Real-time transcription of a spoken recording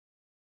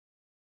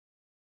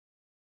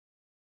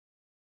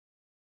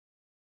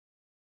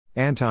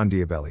Anton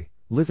Diabelli,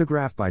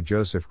 lithograph by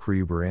Josef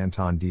Kriehuber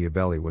Anton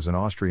Diabelli was an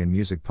Austrian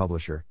music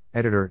publisher,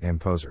 editor, and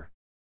composer.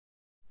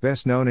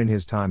 Best known in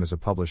his time as a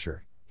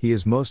publisher, he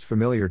is most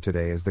familiar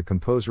today as the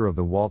composer of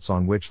the waltz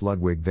on which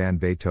Ludwig van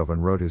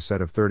Beethoven wrote his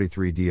set of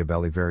 33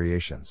 Diabelli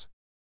Variations.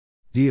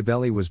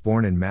 Diabelli was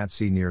born in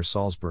Mattsee near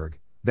Salzburg,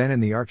 then in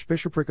the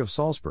Archbishopric of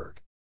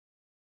Salzburg.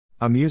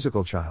 A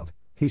musical child,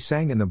 he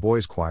sang in the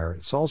boys' choir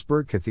at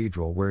Salzburg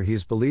Cathedral, where he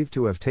is believed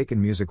to have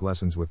taken music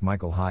lessons with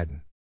Michael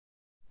Haydn.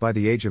 By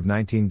the age of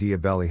 19,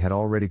 Diabelli had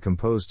already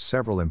composed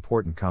several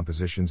important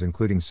compositions,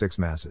 including 6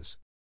 masses.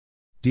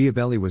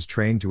 Diabelli was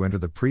trained to enter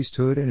the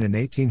priesthood and in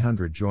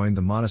 1800 joined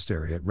the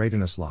monastery at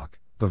Radeneslach,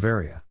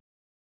 Bavaria.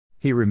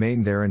 He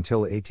remained there until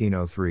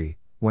 1803,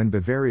 when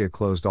Bavaria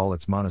closed all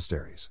its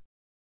monasteries.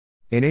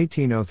 In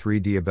 1803,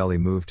 Diabelli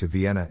moved to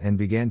Vienna and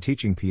began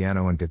teaching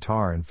piano and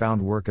guitar and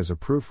found work as a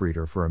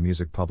proofreader for a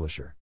music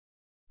publisher.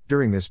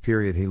 During this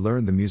period he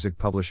learned the music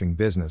publishing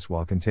business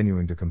while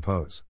continuing to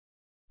compose.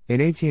 In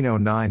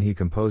 1809 he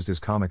composed his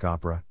comic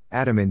opera,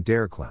 Adam in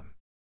der Klem.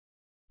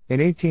 In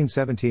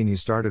 1817 he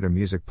started a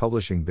music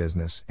publishing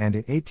business, and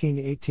in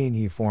 1818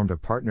 he formed a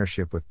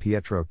partnership with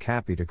Pietro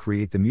Cappi to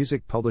create the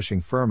music publishing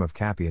firm of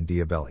Cappi and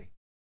Diabelli.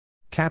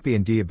 Cappi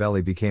and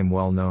Diabelli became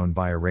well known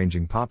by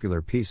arranging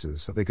popular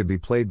pieces so they could be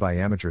played by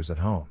amateurs at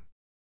home.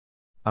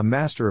 A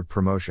master of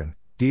promotion,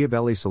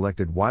 Diabelli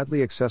selected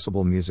widely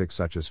accessible music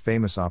such as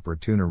famous opera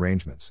tune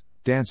arrangements,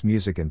 dance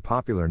music and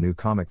popular new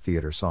comic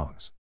theater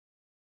songs.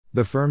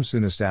 The firm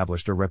soon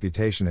established a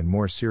reputation in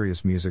more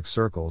serious music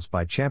circles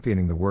by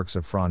championing the works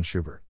of Franz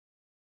Schubert.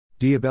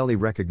 Diabelli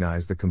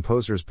recognized the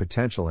composer's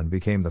potential and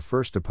became the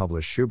first to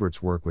publish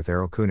Schubert's work with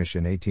Erlkönig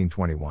in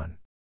 1821.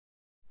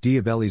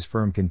 Diabelli's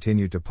firm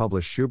continued to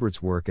publish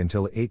Schubert's work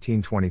until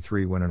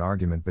 1823, when an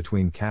argument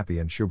between Cappi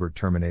and Schubert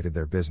terminated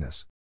their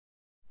business.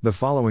 The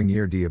following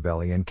year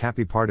Diabelli and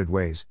Cappi parted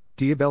ways,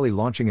 Diabelli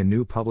launching a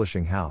new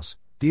publishing house,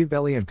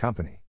 Diabelli &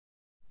 Company.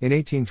 In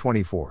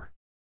 1824.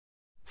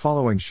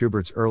 Following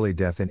Schubert's early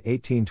death in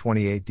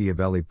 1828,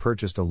 Diabelli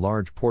purchased a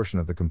large portion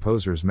of the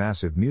composer's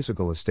massive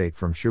musical estate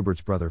from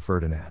Schubert's brother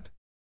Ferdinand.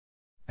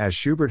 As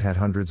Schubert had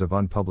hundreds of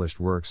unpublished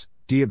works,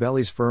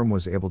 Diabelli's firm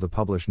was able to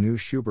publish new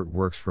Schubert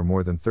works for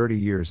more than 30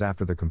 years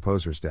after the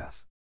composer's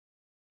death.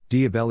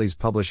 Diabelli's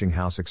publishing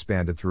house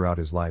expanded throughout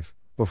his life,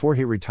 before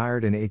he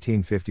retired in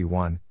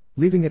 1851,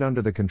 leaving it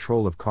under the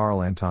control of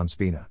Carl Anton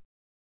Spina.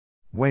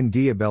 When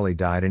Diabelli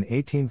died in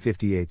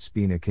 1858,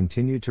 Spina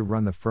continued to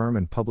run the firm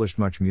and published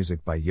much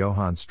music by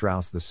Johann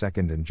Strauss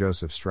II and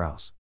Joseph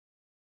Strauss.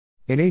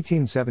 In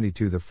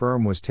 1872 the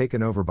firm was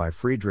taken over by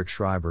Friedrich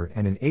Schreiber,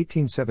 and in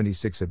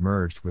 1876 it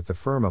merged with the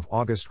firm of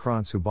August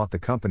Krantz, who bought the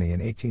company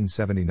in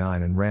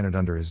 1879 and ran it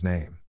under his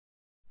name.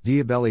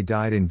 Diabelli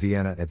died in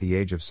Vienna at the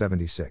age of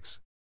 76.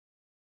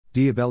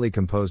 Diabelli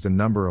composed a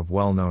number of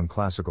well-known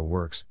classical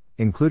works,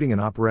 including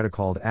an operetta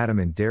called Adam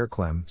in der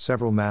Klem,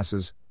 several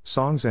masses,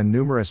 songs and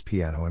numerous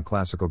piano and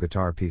classical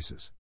guitar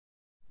pieces.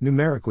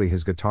 Numerically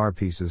his guitar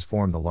pieces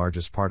form the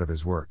largest part of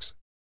his works.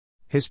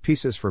 His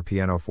pieces for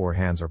piano 4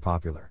 hands are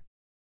popular.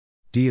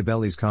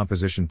 Diabelli's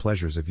composition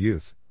Pleasures of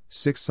Youth,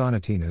 6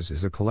 sonatinas,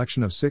 is a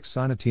collection of 6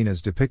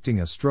 sonatinas depicting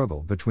a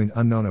struggle between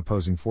unknown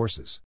opposing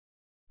forces.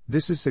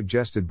 This is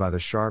suggested by the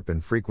sharp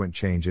and frequent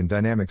change in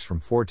dynamics from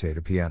forte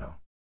to piano.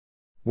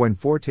 When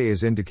forte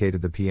is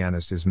indicated, the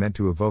pianist is meant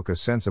to evoke a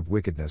sense of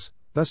wickedness,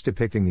 thus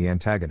depicting the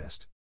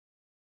antagonist.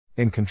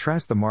 In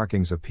contrast, the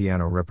markings of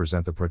piano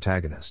represent the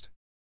protagonist.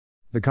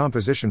 The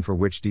composition for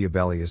which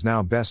Diabelli is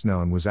now best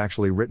known was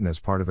actually written as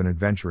part of an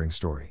adventuring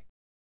story.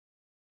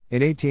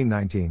 In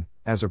 1819,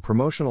 as a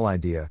promotional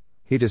idea,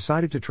 he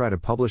decided to try to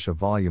publish a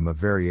volume of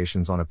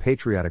variations on a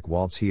patriotic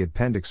waltz he had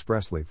penned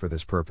expressly for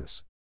this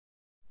purpose.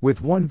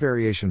 With one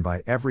variation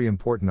by every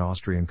important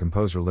Austrian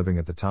composer living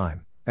at the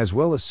time, as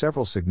well as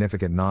several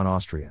significant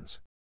non-Austrians.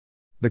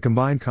 The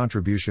combined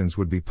contributions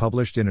would be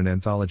published in an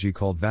anthology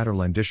called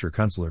Vaterländische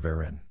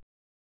Künstlerverein.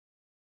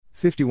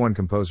 51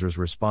 composers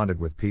responded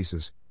with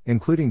pieces,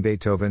 including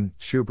Beethoven,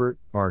 Schubert,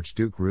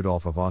 Archduke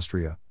Rudolf of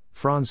Austria,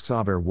 Franz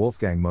Xaver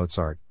Wolfgang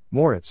Mozart,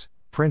 Moritz,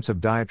 Prince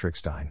of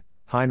Dietrichstein,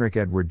 Heinrich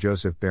Edward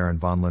Joseph Baron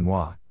von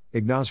Lanois,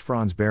 Ignaz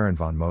Franz Baron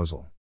von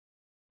Mosel,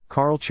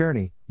 Karl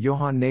Czerny,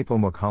 Johann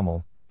Nepomuk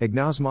Hummel,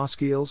 Ignaz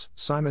Moscheles,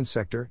 Simon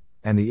Sector,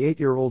 and the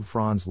 8-year-old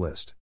Franz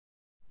Liszt.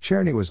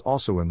 Czerny was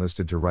also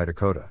enlisted to write a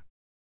coda.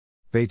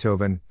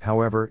 Beethoven,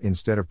 however,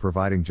 instead of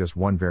providing just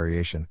one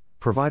variation,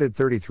 provided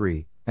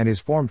 33, and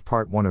is formed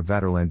part 1 of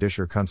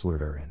Vaterländische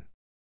Künstlerverein.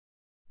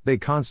 They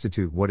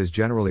constitute what is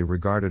generally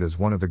regarded as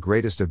one of the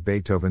greatest of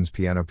Beethoven's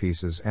piano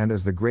pieces and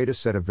as the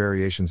greatest set of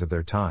variations of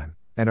their time,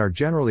 and are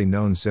generally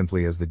known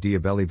simply as the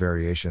Diabelli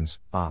Variations,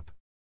 Op.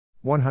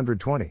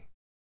 120.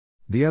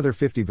 The other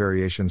 50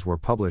 variations were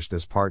published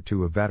as part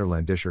 2 of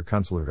Vaterländische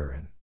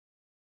Künstlerverein.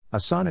 A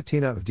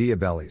sonatina of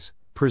Diabelli's,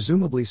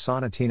 presumably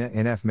sonatina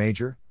in F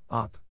major,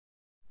 Op.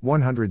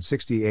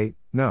 168,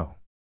 No.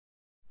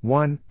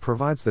 1,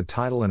 provides the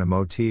title and a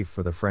motif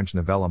for the French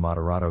novella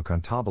Moderato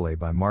cantabile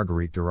by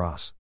Marguerite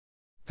Duras.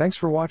 Thanks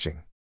for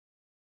watching.